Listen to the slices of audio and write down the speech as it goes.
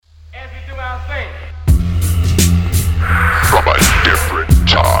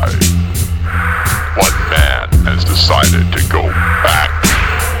decided to go back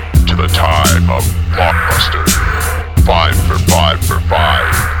to the time of Blockbuster. 5 for 5 for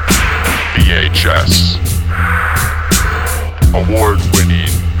 5. VHS. Award-winning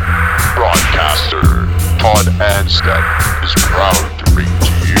broadcaster Todd Anstead is proud to bring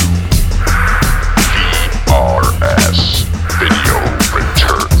to you VRS Video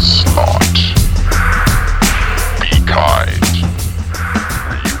Return Slot. Be kind.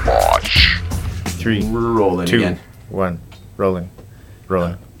 Rewatch. 3, We're rolling 2, again. 1, rolling.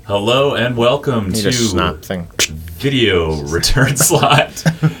 Hello and welcome Need to a snap thing. Video Return Slot,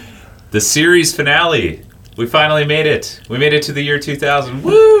 the series finale. We finally made it. We made it to the year 2000.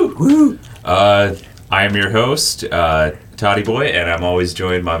 Woo! Woo! I am your host, Toddy Boy, and I'm always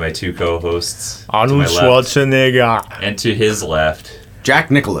joined by my two co-hosts. to Arnold my left Schwarzenegger. and to his left. Jack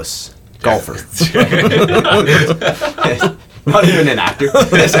Nicholas, golfer. Not even an actor.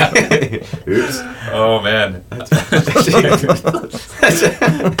 Oops. Oh man.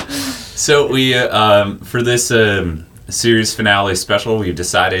 So we for this series finale special, we've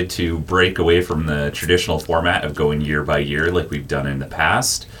decided to break away from the traditional format of going year by year like we've done in the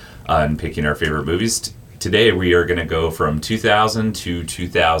past and picking our favorite movies. Today we are going to go from 2000 to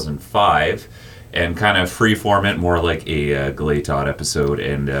 2005 and kind of freeform it more like a Gladiator episode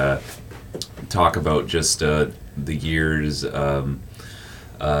and talk about just the year's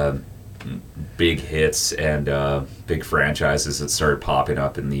big hits and big franchises that started popping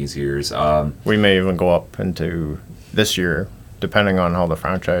up in these years. We may even go up into this year, depending on how the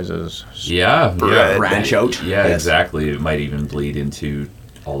franchises. Branch out. Yeah, Yes. exactly. It might even bleed into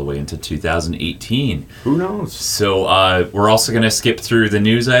all the way into 2018. Who knows? So we're also going to skip through the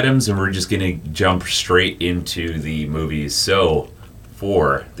news items and we're just going to jump straight into the movies. So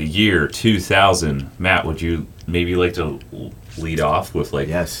for the year 2000, Matt, would you maybe like to lead off with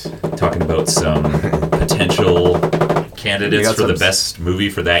Yes. talking about some potential candidates got for the some best movie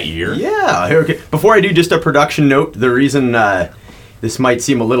for that year? Yeah. Okay. Before I do, just a production note. The reason this might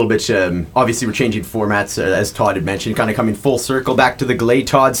seem a little bit, obviously we're changing formats, as Todd had mentioned, kind of coming full circle back to the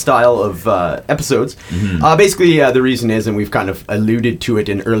Gladiator style of episodes. Basically, the reason is, and we've kind of alluded to it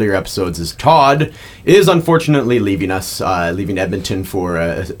in earlier episodes, is Todd is unfortunately leaving us, leaving Edmonton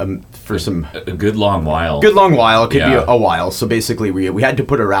for some A good long while. good long while. It could be Yeah. a while. So basically, we had to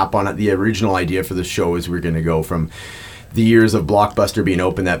put a wrap on it. The original idea for the show is we're going to go from the years of Blockbuster being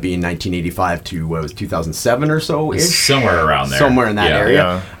open, that being 1985 to 2007 or so ish, Somewhere around there. somewhere in that Yeah.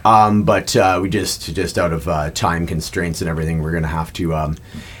 area. But we just out of time constraints and everything, we're going to have to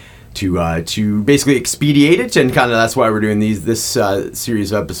basically expedite it, and kind of that's why we're doing this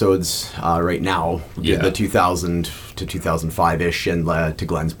series of episodes right now. Yeah. The 2000 to 2005 ish, and to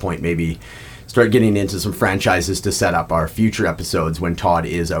Glenn's point, maybe start getting into some franchises to set up our future episodes when Todd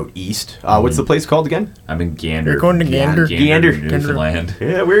is out east. What's the place called again? I'm in Gander. You're going to Gander? Gander, Gander. Newfoundland.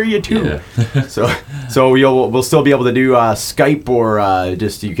 Yeah, where are you too? Yeah. So we'll still be able to do Skype, or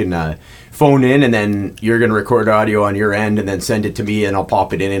just you can phone in, and then you're gonna record audio on your end and then send it to me, and I'll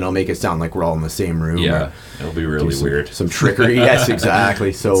pop it in and I'll make it sound like we're all in the same room. Yeah, or it'll be really weird. Some trickery. Yes,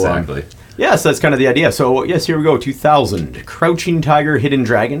 exactly. So Exactly. yes, that's kind of the idea. So yes, here we go. 2000, Crouching Tiger, Hidden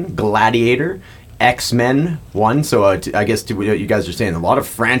Dragon, Gladiator, XMen 1. So I guess what you guys are saying, a lot of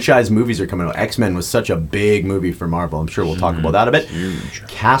franchise movies are coming out. XMen was such a big movie for Marvel. I'm sure we'll talk about that a bit. Huge.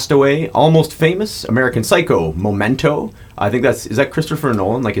 Castaway, Almost Famous, American Psycho, Memento. I think is that Christopher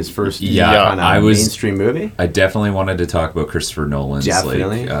Nolan, like his first kind of mainstream movie? I definitely wanted to talk about Christopher Nolan's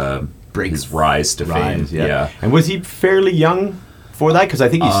Definitely. his rise to fame. Yeah. And was he fairly young for that? Because I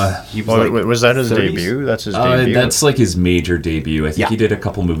think he was like was that his 30s? debut? That's his debut? That's like his major debut. I think Yeah. he did a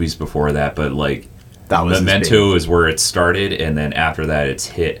couple movies before that, but like That was his Memento big- is where it started, and then after that, it's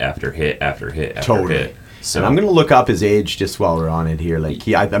hit after hit after hit after Totally. hit. So And I'm gonna look up his age just while we're on it here. Like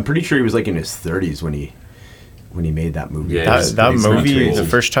I'm pretty sure he was like in his 30s when he made that movie. Yeah, that he's movie, pretty the old.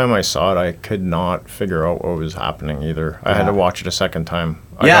 first time I saw it, I could not figure out what was happening either. I had to watch it a second time.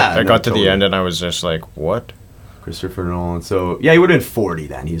 I got to totally. the end and I was just like, what? Christopher Nolan. So yeah, he would have been 40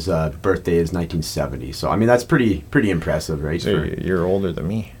 then. His birthday is 1970. So I mean that's pretty impressive, right? So For you're older than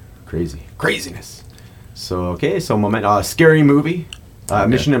me. craziness. So okay, so scary movie.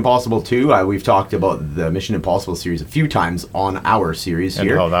 Mission Impossible 2. We've talked about the Mission Impossible series a few times on our series And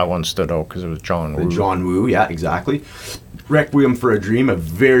here. how that one stood out because it was John Woo. John Woo, yeah, exactly. Requiem for a Dream, a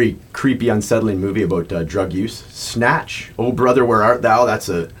very creepy, unsettling movie about drug use. Snatch, Oh Brother, Where Art Thou? That's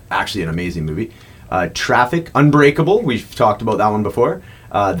actually an amazing movie. Traffic, Unbreakable, we've talked about that one before.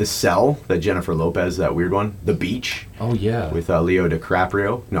 The Cell, the Jennifer Lopez, that weird one. The Beach. Oh, yeah. With Leo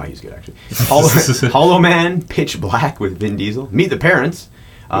DiCaprio. No, he's good, actually. Hollow Man, Pitch Black with Vin Diesel. Meet the Parents.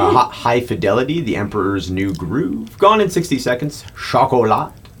 High Fidelity, The Emperor's New Groove, Gone in 60 Seconds,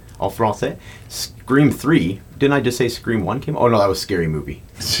 Chocolat, en français, Scream 3. Didn't I just say Scream 1 came? Oh, no, that was Scary Movie.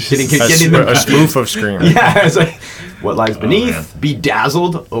 A spoof of Scream. Yeah, it's like What Lies Beneath,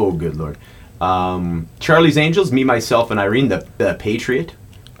 Bedazzled. Oh, good Lord. Charlie's Angels, Me, Myself, and Irene, The Patriot,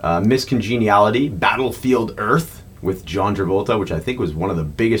 Miss Congeniality, Battlefield Earth with John Travolta, which I think was one of the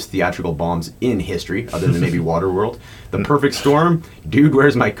biggest theatrical bombs in history, other than maybe Waterworld. The Perfect Storm, Dude,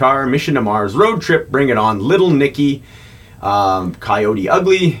 Where's My Car, Mission to Mars, Road Trip, Bring It On, Little Nicky, Coyote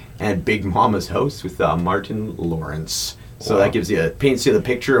Ugly, and Big Mama's House with Martin Lawrence. So that paints you the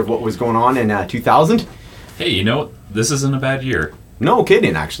picture of what was going on in 2000. Hey, you know what? This isn't a bad year. No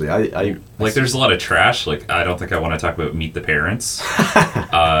kidding, actually. I there's a lot of trash. Like, I don't think I want to talk about Meet the Parents.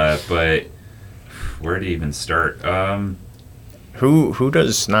 But where to even start? Who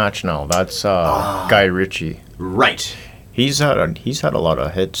does Snatch now? That's Guy Ritchie. Right. He's had a lot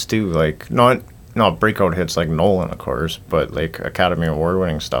of hits too. Like not breakout hits like Nolan, of course, but like Academy Award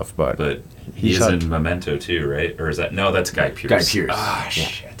winning stuff. But he's in Memento too, right? Or is that that's Guy Pearce? Guy Pearce. Ah,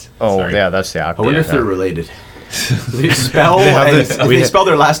 shit. Oh, Sorry. yeah, that's the actor. I wonder if they're related. They spell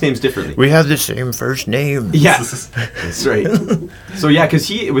their last names differently. We have the same first name. Yeah, that's right. So yeah, because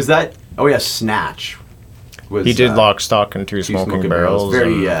Snatch. He did Lock, Stock, and Two Smoking Barrels.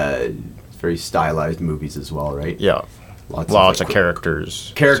 Very stylized movies as well, right? Yeah, lots of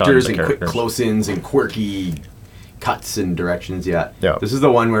characters. Characters and quick close-ins and quirky cuts and directions. Yeah. This is the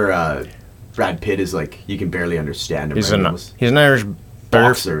one where Brad Pitt is like you can barely understand him. He's an Irish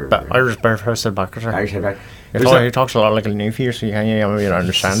boxer. Irish barefooted boxer. Irish boxer. He talks a lot like a Navy, so you can't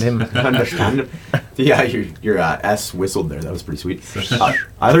understand him. Understand him? Yeah, your S whistled there. That was pretty sweet.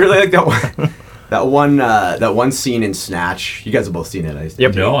 I really like that one. That one scene in Snatch. You guys have both seen it,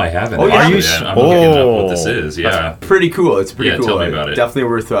 Yep. No, I haven't. Oh, yeah. I'm looking up what this is. Yeah. That's pretty cool. It's pretty cool. Tell me about it. Definitely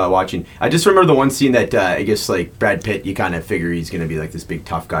worth watching. I just remember the one scene that I guess like Brad Pitt. You kind of figure he's going to be like this big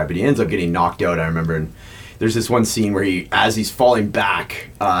tough guy, but he ends up getting knocked out. I remember. And there's this one scene where as he's falling back,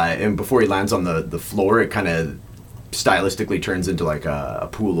 and before he lands on the floor, it kind of stylistically turns into like a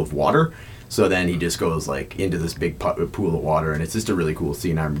pool of water. So then he just goes like into this big pool of water, and it's just a really cool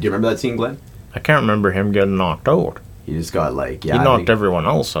scene. Do you remember that scene, Glenn? I can't remember him getting knocked out. He just got like he knocked everyone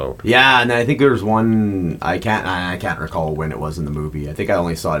else out. Yeah, and then I think there was one I can't recall when it was in the movie. I think I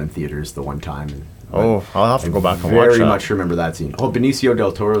only saw it in theaters the one time. I'll have to go back and watch that. Very much remember that scene. Oh, Benicio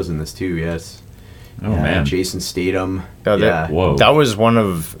del Toro's in this too. Yes. Oh man. Jason Statham. Whoa. That was one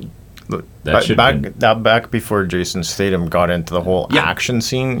of back before Jason Statham got into the whole action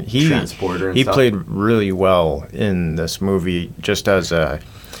scene. Transporter and he stuff. played really well in this movie, just as a.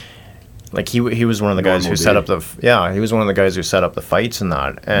 Like he was one of the guys who set up he was one of the guys who set up the fights and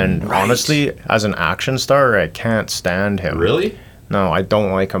that. And honestly, as an action star, I can't stand him. Really? No, I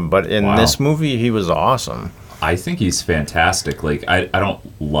don't like him. But in this movie, he was awesome. I think he's fantastic. Like I don't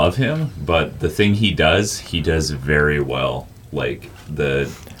love him, but the thing he does very well. Like the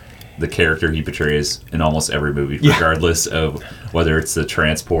character he portrays in almost every movie, regardless of whether it's the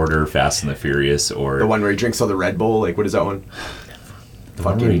Transporter, Fast and the Furious, or the one where he drinks all the Red Bull. Like what is that one?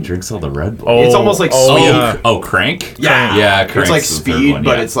 He drinks all the Red Bull. It's almost like Speed. Crank? Yeah. Crank's it's like Speed, one,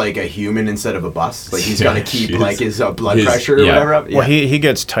 but it's like a human instead of a bus. Like he's got to keep like his blood pressure or whatever up. Well, he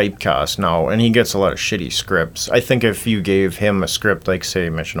gets typecast now, and he gets a lot of shitty scripts. I think if you gave him a script like, say,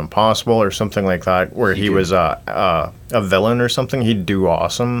 Mission Impossible or something like that, where he was a villain or something, he'd do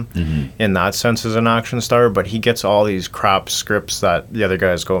awesome in that sense as an action star, but he gets all these crap scripts that the other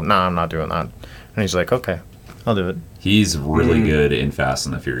guys go, nah, I'm not doing that. And he's like, okay, I'll do it. He's really good in Fast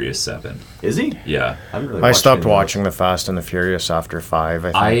and the Furious 7. Is he? Yeah. I stopped watching the Fast and the Furious after 5.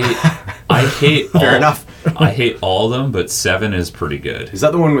 I think. I hate. Fair enough. I hate all of them, but 7 is pretty good. Is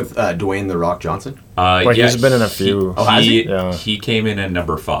that the one with Dwayne The Rock Johnson? He's been in a few. Has he? Yeah. He came in at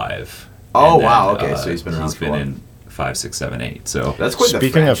number 5. Oh wow! Okay, so he's been around. He's been in 5, 6, 7, 8. So that's quite.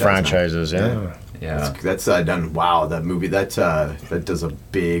 Speaking of franchises, Yeah. That's done. Wow, that movie that does a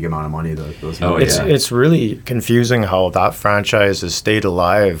big amount of money. Those movies. It's really confusing how that franchise has stayed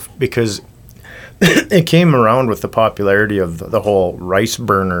alive, because it came around with the popularity of the whole rice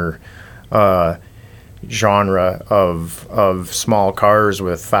burner genre of small cars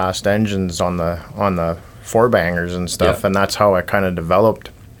with fast engines on the four bangers and stuff, and that's how it kind of developed.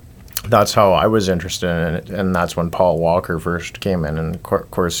 That's how I was interested in it, and that's when Paul Walker first came in, and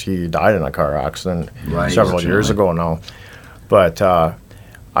of course he died in a car accident several years ago now. But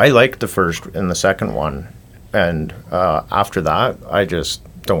I liked the first and the second one, and after that, I just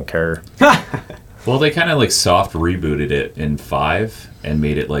don't care. Well, they kind of like soft rebooted it in 5 and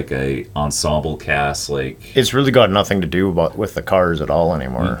made it like a ensemble cast. Like It's really got nothing to do with the cars at all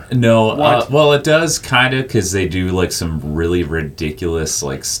anymore. no, well, it does kind of because they do like some really ridiculous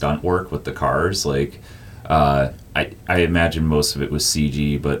like stunt work with the cars. Like I imagine most of it was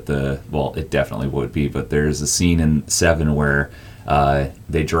CG, but it definitely would be. But there's a scene in 7 where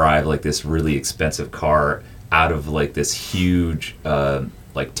they drive like this really expensive car out of like this huge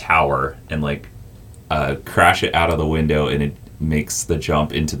like tower and like crash it out of the window, and it makes the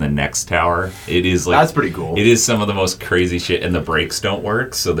jump into the next tower. It is like that's pretty cool. It is some of the most crazy shit, and the brakes don't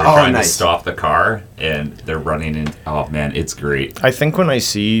work, so they're trying to stop the car, and they're running in. Oh man, it's great. I think when I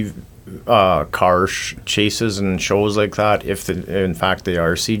see car chases and shows like that, if in fact they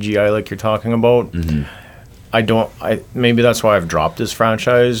are CGI like you're talking about, maybe that's why I've dropped this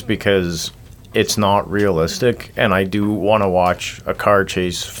franchise, because it's not realistic, and I do want to watch a car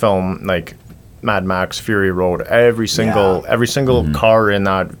chase film like Mad Max Fury Road. Every single car in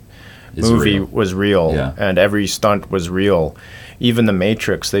that movie was real, and every stunt was real. Even the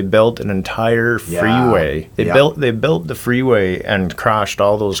Matrix, they built an entire freeway. They built the freeway and crashed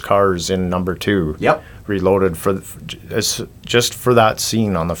all those cars in number 2. Yep. Reloaded just for that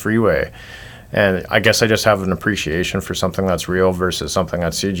scene on the freeway. And I guess I just have an appreciation for something that's real versus something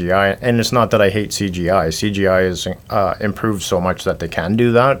that's CGI. And it's not that I hate CGI. CGI is improved so much that they can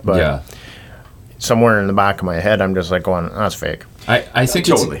do that, but somewhere in the back of my head, I'm just like going, that's fake. I think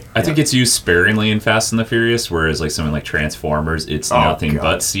totally. I think it's used sparingly in Fast and the Furious, whereas like something like Transformers, it's nothing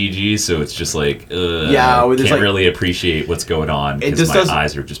but CG, so it's just like can't really appreciate what's going on because my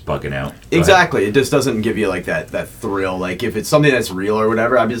eyes are just bugging out. Exactly, it just doesn't give you like that thrill. Like if it's something that's real or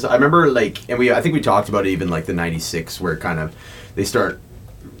whatever. I remember like, and I think we talked about it even like the '96 where kind of they start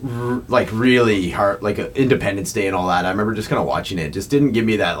like really hard, like Independence Day and all that. I remember just kind of watching it. It just didn't give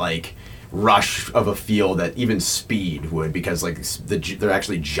me that like rush of a feel that even Speed would, because like they're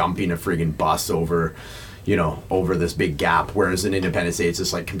actually jumping a friggin' bus over this big gap, whereas in Independence Day it's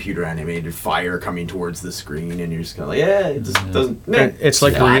just like computer animated fire coming towards the screen, and you're just kind of like, it just doesn't. It's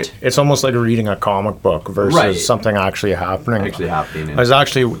like it's almost like reading a comic book versus something actually happening. I was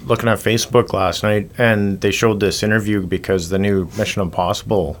actually looking at Facebook last night, and they showed this interview because the new Mission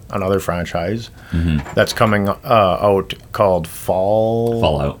Impossible, another franchise that's coming out called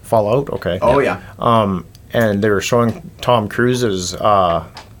Fallout. Okay. Oh yeah. And they were showing Tom Cruise's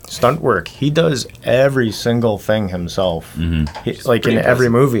stunt work. He does every single thing himself. Like in every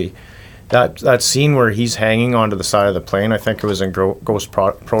movie. That scene where he's hanging onto the side of the plane, I think it was in Ghost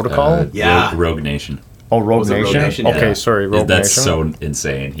Protocol. Rogue Nation. Oh, Rogue Nation? Okay, sorry, Rogue Nation. That's so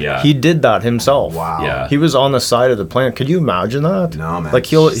insane, He did that himself. Wow. Yeah. He was on the side of the plane. Could you imagine that? No, man. Like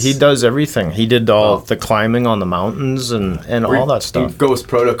he does everything. He did all the climbing on the mountains and all that stuff. In Ghost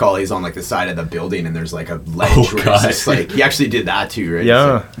Protocol, he's on like the side of the building, and there's like a ledge where it's just like, he actually did that too, right?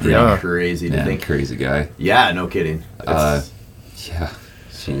 Yeah. Crazy to think. Crazy guy. Yeah, no kidding.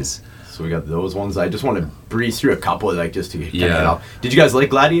 Jeez. So we got those ones. I just want to breeze through a couple, like just to get off. Did you guys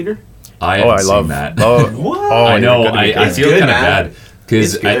like Gladiator? I haven't seen that. What? I know. I feel kind of bad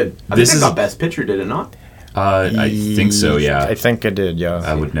because I think it got Best Picture, did it not? I think so. Yeah. I think it did. Yeah.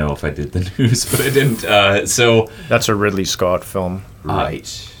 I would know if I did the news, but I didn't. So that's a Ridley Scott film.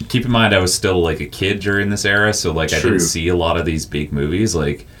 Right. Keep in mind, I was still like a kid during this era, so like I didn't see a lot of these big movies.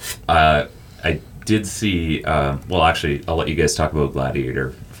 Like, I did see. Well, actually, I'll let you guys talk about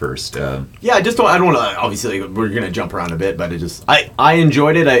Gladiator first. Yeah, I don't want to. Obviously, we're gonna jump around a bit, but I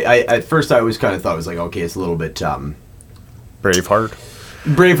enjoyed it. I at first I always kind of thought it was like, okay, it's a little bit Braveheart.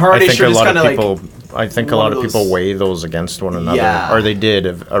 I think a lot of people weigh those against one another, or they did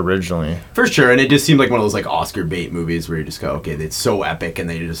originally. For sure, and it just seemed like one of those like Oscar bait movies where you just go, okay, it's so epic, and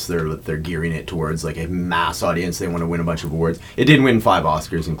they're gearing it towards like a mass audience. They want to win a bunch of awards. It did win 5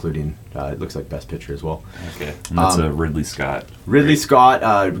 Oscars, including it looks like Best Picture as well. Okay, and that's Ridley Scott. Ridley Scott,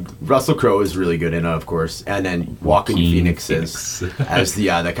 Russell Crowe is really good in it, of course, and then Joaquin Phoenix as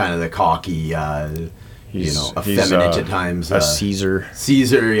the kind of the cocky, effeminate at times, a Caesar.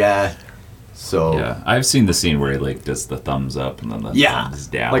 Caesar, yeah. So yeah, I've seen the scene where he like does the thumbs up and then the thumbs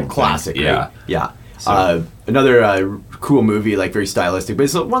down, like classic. Right? Yeah. So, another cool movie, like very stylistic, but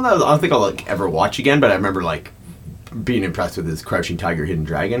it's one that I don't think I'll like ever watch again. But I remember like being impressed with his Crouching Tiger, Hidden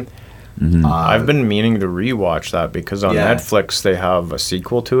Dragon. I've been meaning to rewatch that because on Netflix they have a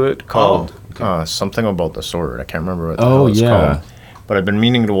sequel to it called something about the sword. I can't remember what the hell it's called. But I've been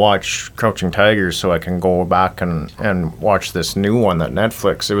meaning to watch Crouching Tigers so I can go back and watch this new one that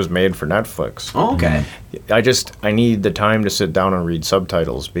Netflix. It was made for Netflix. Oh, okay. I need the time to sit down and read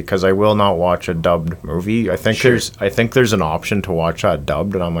subtitles because I will not watch a dubbed movie. I think there's an option to watch that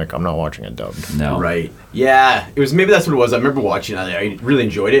dubbed, and I'm like, I'm not watching it dubbed. No. Right. Yeah. It was, maybe that's what it was. I remember watching it. I really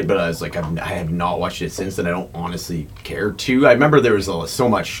enjoyed it, but I was like, I have not watched it since, and I don't honestly care to. I remember there was so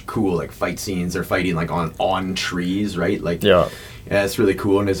much cool like fight scenes. They're fighting like on trees, right? Like Yeah. Yeah, it's really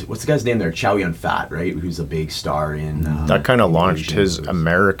cool. And what's the guy's name there? Chow Yun-fat, right? Who's a big star in... that kind of launched his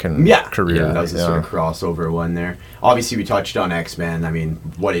American career. Yeah, that was a sort of crossover one there. Obviously, we touched on X-Men. I mean,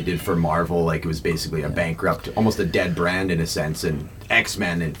 what it did for Marvel, like, it was basically a bankrupt, almost a dead brand in a sense. And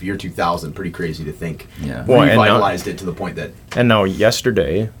X-Men in year 2000, pretty crazy to think. Yeah. Well, revitalized it to the point that... And now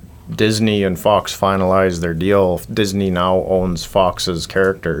yesterday, Disney and Fox finalized their deal. Disney now owns Fox's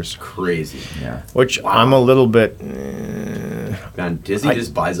characters. Crazy. Yeah. Which I'm a little bit... Man, Disney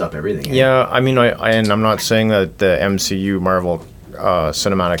just buys up everything. Yeah, I mean, and I'm not saying that the MCU Marvel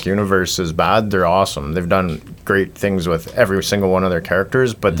cinematic universe is bad. They're awesome. They've done great things with every single one of their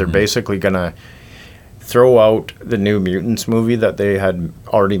characters, but they're basically going to throw out the New Mutants movie that they had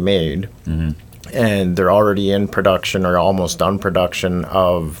already made. And they're already in production or almost done production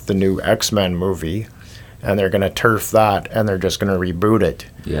of the new X-Men movie. And they're going to turf that, and they're just going to reboot it.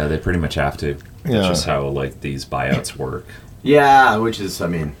 Yeah, they pretty much have to. Yeah. It's just how like these buyouts work. Yeah, which is, I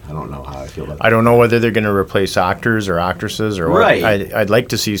mean, I don't know how I feel about that. I don't know whether they're going to replace actors or actresses or what. Right. I'd like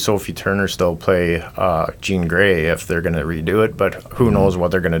to see Sophie Turner still play Jean Grey if they're going to redo it, but who knows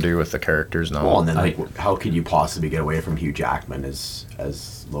what they're going to do with the characters now. Well, and then how could you possibly get away from Hugh Jackman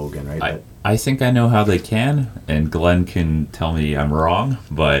as Logan, right? I think I know how they can, and Glenn can tell me I'm wrong,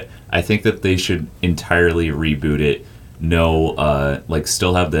 but I think that they should entirely reboot it. No,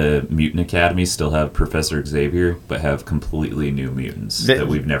 still have the Mutant Academy, still have Professor Xavier, but have completely new mutants that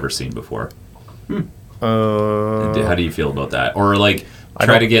we've never seen before. How do you feel about that? Or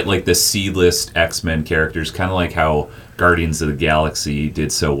try to get the C-list X-Men characters, kind of like how Guardians of the Galaxy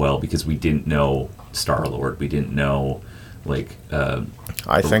did so well, because we didn't know Star-Lord, we didn't know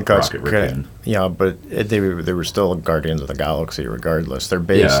I think that's Rocket good. Raccoon. Yeah, but they were still Guardians of the Galaxy regardless. They're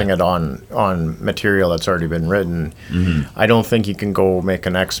basing it on material that's already been written. I don't think you can go make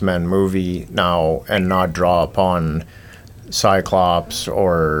an X-Men movie now and not draw upon Cyclops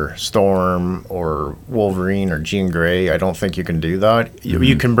or Storm or Wolverine or Jean Grey. I don't think you can do that.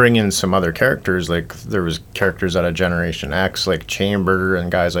 You can bring in some other characters, like there was characters out of Generation X, like Chamber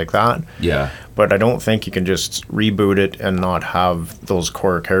and guys like that. Yeah. But I don't think you can just reboot it and not have those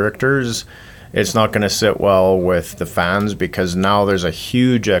core characters. It's not going to sit well with the fans because now there's a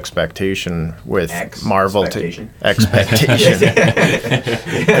huge expectation with Marvel expectation.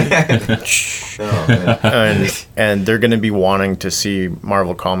 And they're going to be wanting to see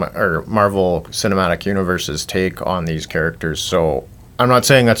Marvel Cinematic Universe's take on these characters. So I'm not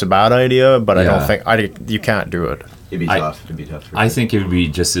saying that's a bad idea, but I don't think you can't do it. It'd be tough. It'd be tough. I think it would be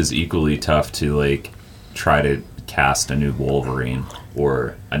just as equally tough to try to cast a new Wolverine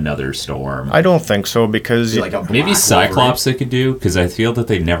or another Storm. I don't think so because maybe Cyclops they could do, because I feel that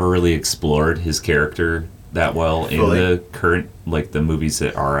they never really explored his character that well in the current the movies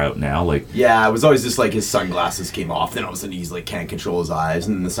that are out now. Yeah, it was always just his sunglasses came off, then all of a sudden he's can't control his eyes,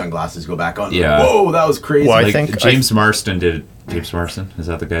 and then the sunglasses go back on. Yeah. Whoa, that was crazy. Well, I think James Marsden did. James Marsden, is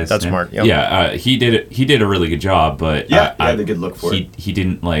that the guy's That's name? Yep. Yeah, he did it. He did a really good job, but he had a good look for it. He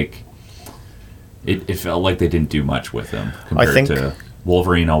didn't It felt like they didn't do much with him compared to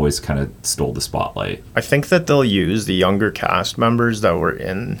Wolverine. Always kind of stole the spotlight. I think that they'll use the younger cast members that were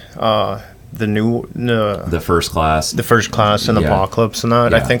in the First Class and Apocalypse and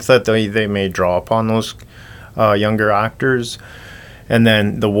that. Yeah. I think that they may draw upon those younger actors. And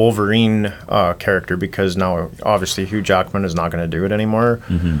then the Wolverine character, because now obviously Hugh Jackman is not going to do it anymore.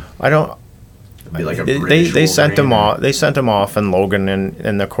 I don't. It'd be They sent him off. They sent him off, and Logan,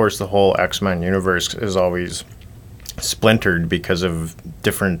 and of course the whole X-Men universe is always splintered because of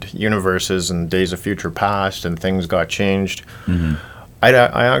different universes and Days of Future Past, and things got changed. I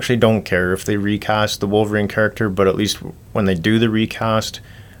actually don't care if they recast the Wolverine character, but at least when they do the recast,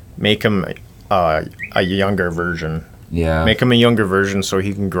 make him a younger version. Yeah. Make him a younger version so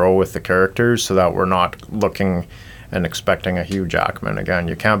he can grow with the characters, so that we're not looking and expecting a Hugh Jackman again.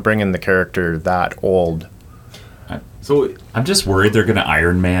 You can't bring in the character that old. So I'm just worried they're going to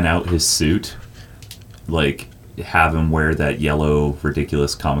Iron Man out his suit. Have him wear that yellow,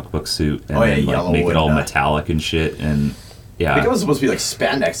 ridiculous comic book suit and then make it all metallic and shit. And I think it was supposed to be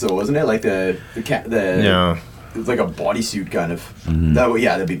spandex, though, wasn't it? It's like a bodysuit kind of.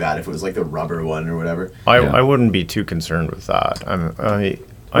 That'd be bad if it was like the rubber one or whatever. I wouldn't be too concerned with that.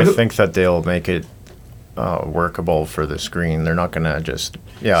 I think that they'll make it workable for the screen. They're not gonna just.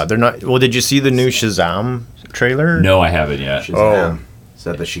 Yeah, they're not. Well, did you see the new Shazam trailer? No, I haven't yet. Shazam. Is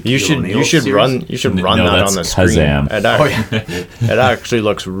that the Shaquille O'Neal you should series? run No, that that's on the screen. Kazam. It actually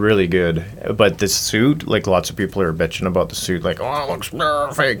looks really good. But the suit, like lots of people are bitching about the suit, like, oh, it looks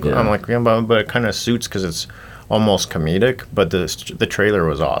fake. Yeah. I'm like, yeah, but it kind of suits because it's almost comedic. But the trailer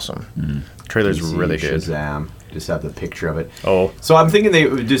was awesome. The trailer's You see really good. Shazam. Just have the picture of it. Oh, So I'm thinking they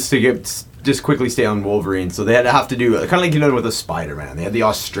would just quickly stay on Wolverine. So they had to have to do kind of like with the Spider-Man. They had the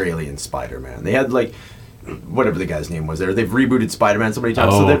Australian Spider-Man. They had like whatever the guy's name was there. They've rebooted Spider-Man so many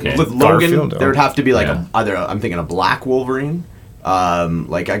times. Oh, so okay. with Logan, Garfield, there would have to be like Yeah. either I'm thinking a black Wolverine,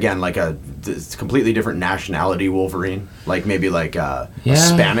 like again like a completely different nationality Wolverine, like maybe like a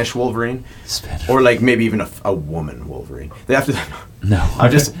Spanish Wolverine, or like maybe even a woman Wolverine. They have to. No. I'm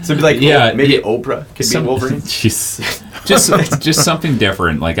just so it'd be like maybe Oprah could be Wolverine. just something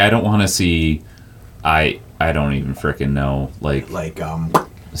different. Like I don't want to see. I don't even frickin' know. Like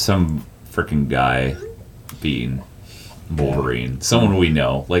some frickin' guy being Wolverine. Someone we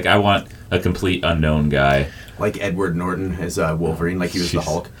know. Like I want a complete unknown guy. Like Edward Norton as Wolverine, like he was the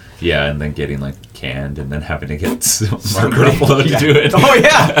Hulk. Yeah, and then getting like canned, and then having to get Mark Ruffalo to do it. Oh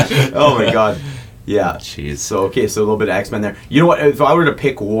yeah! Oh my god. Yeah. Jeez. So a little bit of X-Men there. You know what? If I were to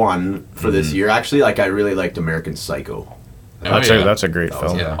pick one for this year, actually, like I really liked American Psycho. that's a great That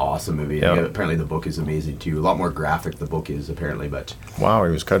was film. an awesome movie. Yeah. Yeah, apparently the book is amazing too. A lot more graphic the book is apparently, but Wow,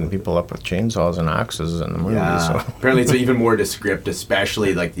 he was cutting people up with chainsaws and axes in the movie. yeah, So. apparently it's even more descriptive,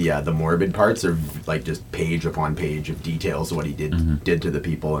 especially like the morbid parts are like just page upon page of details of what he did to the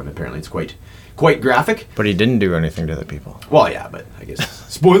people, and apparently it's quite graphic. But he didn't do anything to the people. Well, yeah, but I guess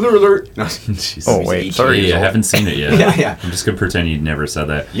spoiler alert. No. Jeez. Oh, wait, sorry. Hey, I haven't seen it yet. Yeah. I'm just gonna pretend you never said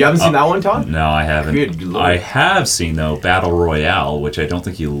that. You haven't seen that one, Todd? No, I haven't. Good Lord. I have seen though Battle Royale, which I don't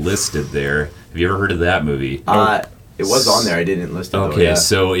think you listed there. Have you ever heard of that movie? It was on there. I didn't list it. Okay, though, yeah.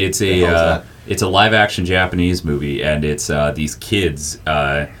 so it's The hell is a live action Japanese movie, and it's these kids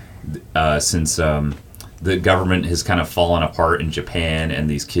since the government has kind of fallen apart in Japan, and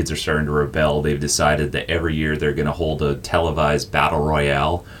these kids are starting to rebel. They've decided that every year they're going to hold a televised battle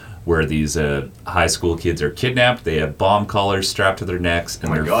royale where these high school kids are kidnapped. They have bomb collars strapped to their necks,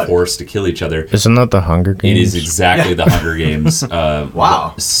 and they're forced to kill each other. Isn't that the Hunger Games? It is exactly the Hunger Games.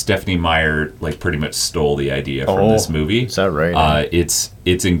 Wow. Stephanie Meyer like pretty much stole the idea from this movie. Is that right? It's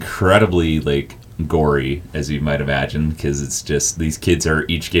incredibly like gory, as you might imagine, because it's just these kids are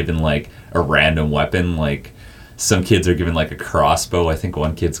each given like a random weapon. Like some kids are given like a crossbow. I think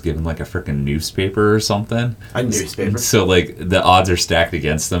one kid's given like a freaking newspaper or something. A newspaper. So like the odds are stacked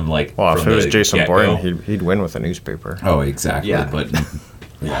against them. Like Well, if from it was the Jason get-go. Bourne, he'd win with a newspaper. Oh, exactly. Yeah. But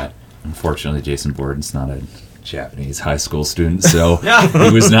yeah, unfortunately, Jason Bourne's not a Japanese high school student, so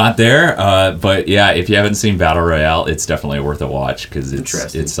he was not there. But yeah, if you haven't seen Battle Royale, it's definitely worth a watch because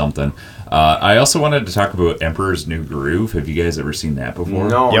it's something. I also wanted to talk about Emperor's New Groove. Have you guys ever seen that before?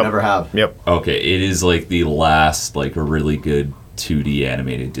 No, Yep. never have. Yep. Okay, it is like the last like really good 2D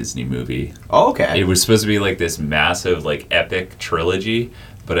animated Disney movie. Oh, okay. It was supposed to be like this massive like epic trilogy,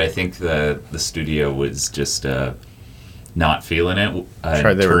 but I think the studio was just not feeling it.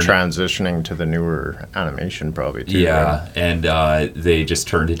 They were transitioning to the newer animation probably too. Yeah, right? and they just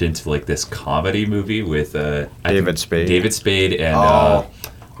turned it into like this comedy movie with David Spade. David Spade and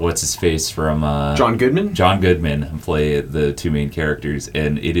what's his face from John Goodman? John Goodman play the two main characters,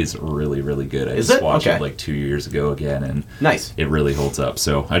 and it is really, really good. I Is just it? watched Okay. it like 2 years ago again, and Nice. it really holds up.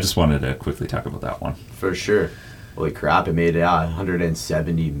 So I just wanted to quickly talk about that one. For sure. Holy crap, it made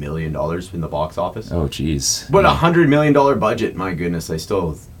 $170 million in the box office. Oh, jeez. But $100 million budget, my goodness, I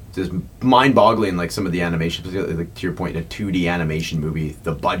still just mind-boggling. Like some of the animation, like to your point, in a 2D animation movie,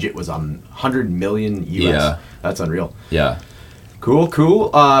 the budget was on $100 million US. Yeah. That's unreal. Yeah. Cool.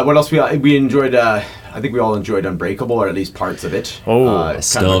 What else we enjoyed? I think we all enjoyed Unbreakable, or at least parts of it. Oh, I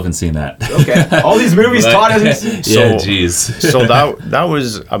still haven't seen that. Okay, all these movies Todd hasn't seen. Yeah, jeez. So that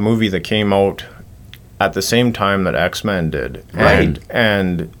was a movie that came out at the same time that X-Men did. Right.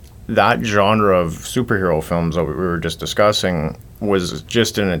 And that genre of superhero films that we were just discussing was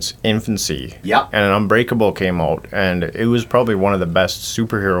just in its infancy. Yeah. And Unbreakable came out, and it was probably one of the best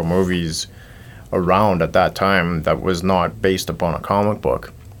superhero movies around at that time that was not based upon a comic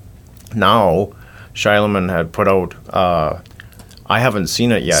book. Now, Shylman had put out, I haven't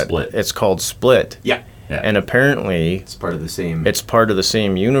seen it yet. Split. It's called Split. Yeah, And apparently it's part of the same. it's part of the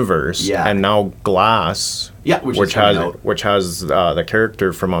same universe. Yeah. And now Glass, Yeah, which is coming out. which has the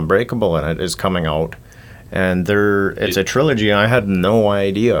character from Unbreakable in it, is coming out, and it's a trilogy, and I had no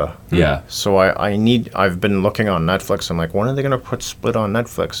idea. Yeah. So I've been looking on Netflix. I'm like, when are they going to put Split on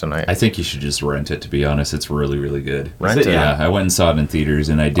Netflix? And I think you should just rent it, to be honest. It's really, really good. Rent it? Yeah, I went and saw it in theaters,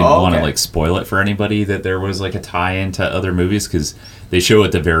 and I didn't want to, like, spoil it for anybody that there was, like, a tie-in to other movies, because they show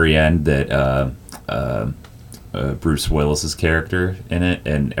at the very end that Bruce Willis's character in it,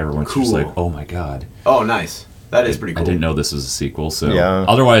 and everyone's just like, oh my god. Oh, nice. That is pretty cool. I didn't know this was a sequel, so yeah.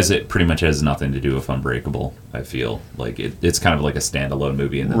 Otherwise it pretty much has nothing to do with Unbreakable, I feel. Like it's kind of like a standalone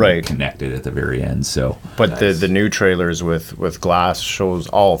movie and then right. connected at the very end. So But the new trailers with Glass shows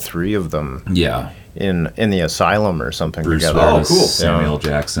all three of them in the asylum or something Bruce together. Willis, cool. Samuel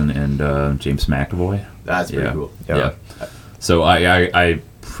Jackson and James McAvoy. That's pretty cool. Yeah. So I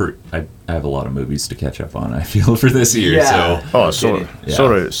have a lot of movies to catch up on, I feel, for this year. Yeah. So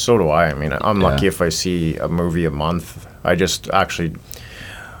do I. I mean, I'm lucky if I see a movie a month. I just actually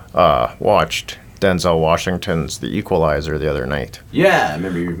watched Denzel Washington's The Equalizer the other night. Yeah, I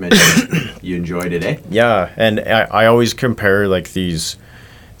remember you mentioned you enjoyed it, eh? Yeah, and I always compare like these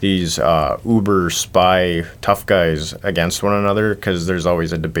uber spy tough guys against one another, because there's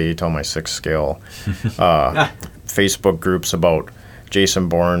always a debate on my 6 scale. Facebook groups about Jason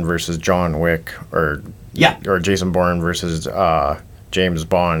Bourne versus John Wick, or Jason Bourne versus James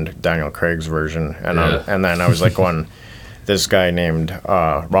Bond, Daniel Craig's version, and then I was like, this guy named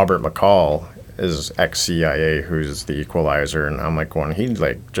Robert McCall is ex-CIA, who's the Equalizer, and I'm like, he'd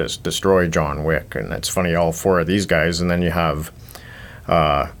like just destroy John Wick, and it's funny, all 4 of these guys, and then you have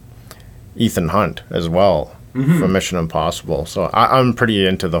Ethan Hunt as well from Mission Impossible. So I'm pretty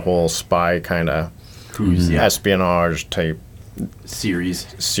into the whole spy kind of espionage type series.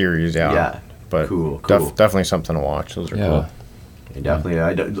 Yeah. But cool. Definitely something to watch. Those are cool. Yeah,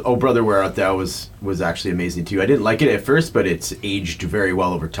 definitely. Oh, Brother, Where Art Thou was actually amazing too. I didn't like it at first, but it's aged very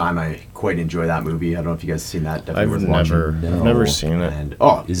well over time. I quite enjoy that movie. I don't know if you guys have seen that. Definitely I've never seen it. And,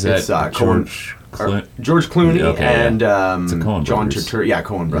 is that George Clooney and John Turturro. Yeah,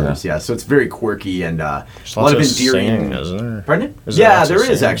 Coen Brothers. Yeah, so it's very quirky and a lot of endearing. Singing, isn't there? Pardon?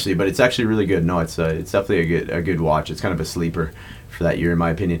 There is actually, but it's actually really good. No, it's definitely a good watch. It's kind of a sleeper for that year, in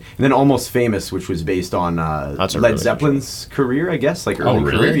my opinion. And then Almost Famous, which was based on Led Zeppelin's career, I guess, like early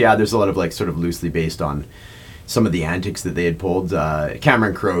career. Yeah, there's a lot of like sort of loosely based on some of the antics that they had pulled.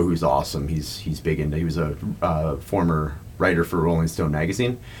 Cameron Crowe, who's awesome. He's big into. He was a former writer for Rolling Stone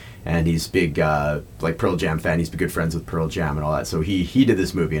magazine. And he's big, like Pearl Jam fan. He's been good friends with Pearl Jam and all that. So he did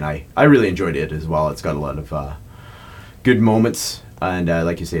this movie, and I really enjoyed it as well. It's got a lot of good moments, and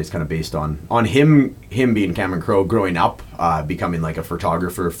like you say, it's kind of based on him being Cameron Crowe, growing up, becoming like a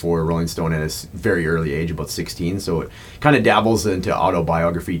photographer for Rolling Stone at a very early age, about 16. So it kind of dabbles into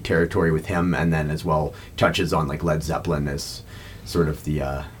autobiography territory with him, and then as well touches on like Led Zeppelin as sort of the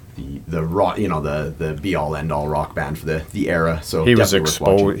rock, the be all end all rock band for the era. So he was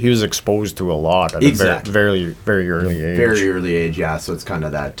exposed to a lot at a very very early age. Very early age, yeah. So it's kind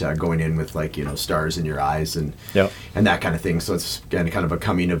of that going in with like stars in your eyes and that kind of thing. So it's kind of a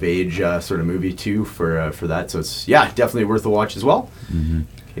coming of age sort of movie too for that. So it's definitely worth a watch as well. Mm-hmm.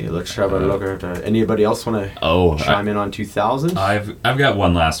 Okay, let's have a look at anybody else want to chime in on 2000. I've got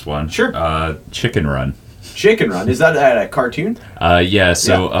one last one. Sure. Chicken Run. Chicken Run, is that a cartoon? Yeah.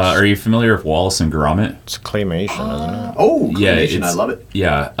 So, are you familiar with Wallace and Gromit? It's claymation, isn't it? Oh, claymation! I love it.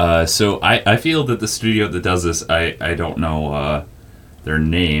 Yeah. So I feel that the studio that does this, I don't know their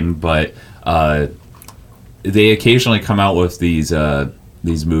name, but they occasionally come out with these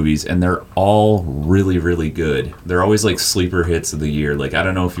movies, and they're all really, really good. They're always like sleeper hits of the year. Like, I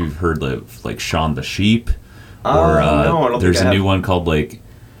don't know if you've heard of like Shaun the Sheep, or no, I don't there's think I a new one called like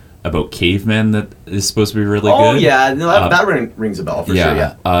about cavemen that is supposed to be really good. Oh yeah, no, that rings a bell for sure.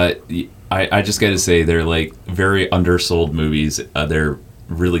 Yeah. I just got to say they're like very undersold movies. They're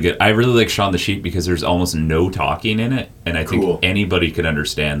really good. I really like Shaun the Sheep because there's almost no talking in it, and I think anybody could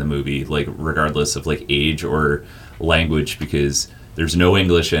understand the movie, like regardless of like age or language, because there's no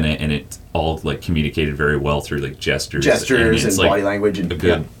English in it, and it's all like communicated very well through like gestures and like body language, and a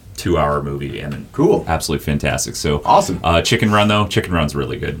good 2-hour movie, and absolutely fantastic. So awesome. Chicken Run though, Chicken Run's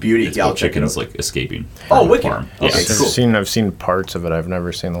really good. Beauty. It's about chickens like escaping. Oh, wicked. Farm. Okay, cool. I've seen parts of it. I've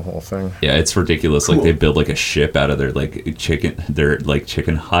never seen the whole thing. Yeah, it's ridiculous. Cool. Like they build like a ship out of their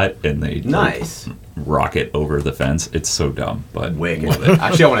chicken hut, and they rocket over the fence. It's so dumb, but wicked.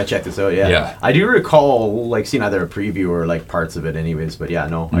 Actually, I want to check this out. Yeah. I do recall like seeing either a preview or like parts of it, anyways. But I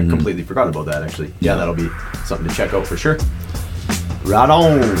completely forgot about that. Actually, that'll be something to check out for sure. Right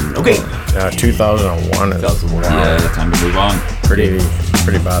on. Okay. 2001 is 2001. Yeah, time to move on. Pretty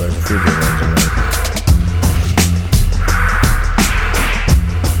bad. There's a few good ones in there.